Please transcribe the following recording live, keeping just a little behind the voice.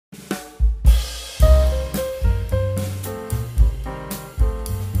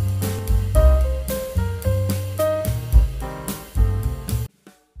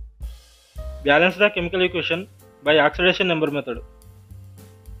Balance the chemical equation by oxidation number method.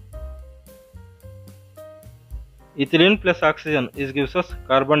 Ethylene plus oxygen gives us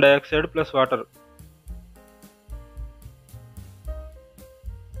carbon dioxide plus water.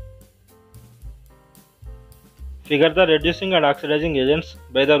 Figure the reducing and oxidizing agents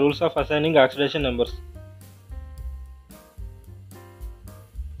by the rules of assigning oxidation numbers.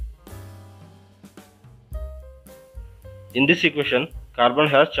 In this equation, carbon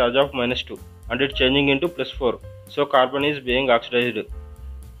has charge of -2 and it changing into +4, so carbon is being oxidized.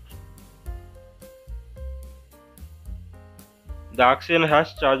 The oxygen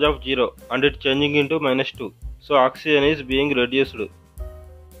has charge of 0 and it changing into -2, so oxygen is being reduced.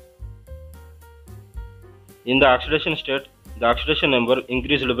 In the oxidation state, the oxidation number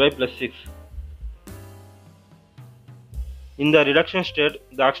increased by +6. In the reduction state,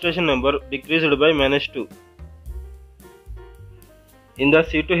 the oxidation number decreased by -2. In the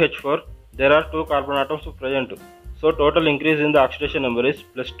C2H4, there are 2 carbon atoms present, so total increase in the oxidation number is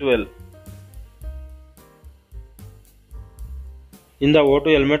 +12. In the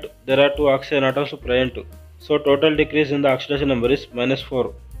O2 element, there are 2 oxygen atoms present, so total decrease in the oxidation number is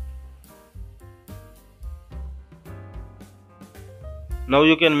 -4. Now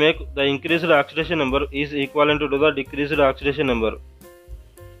you can make the increased oxidation number is equivalent to the decreased oxidation number.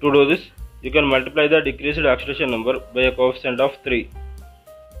 To do this, you can multiply the decreased oxidation number by a coefficient of 3.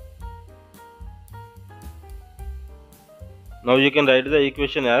 Now you can write the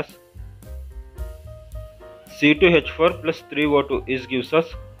equation as C2H4 plus 3O2 gives us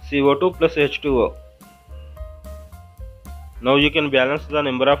CO2 plus H2O. Now you can balance the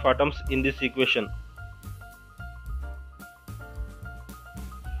number of atoms in this equation.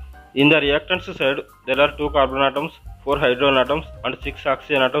 In the reactants side, there are 2 carbon atoms, 4 hydrogen atoms and 6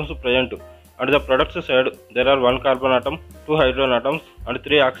 oxygen atoms present. At the products side, there are 1 carbon atom, 2 hydrogen atoms and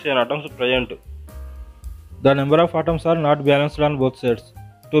 3 oxygen atoms present. The number of atoms are not balanced on both sides.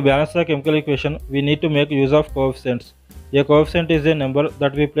 To balance the chemical equation, we need to make use of coefficients. A coefficient is a number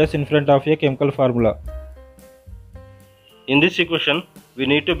that we place in front of a chemical formula. In this equation, we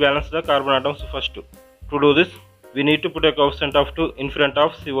need to balance the carbon atoms first. To do this, we need to put a coefficient of 2 in front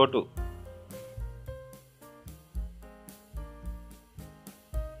of CO2.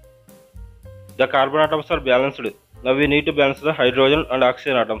 The carbon atoms are balanced. Now we need to balance the hydrogen and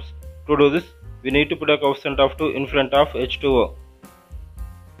oxygen atoms. To do this, we need to put a coefficient of 2 in front of H2O.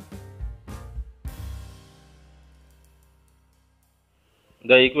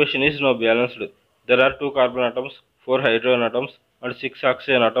 The equation is now balanced. There are 2 carbon atoms, 4 hydrogen atoms and 6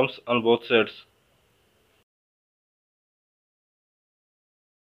 oxygen atoms on both sides.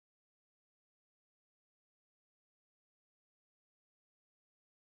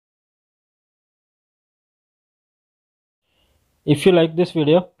 If you like this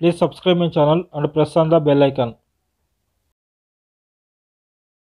video, please subscribe my channel and press on the bell icon.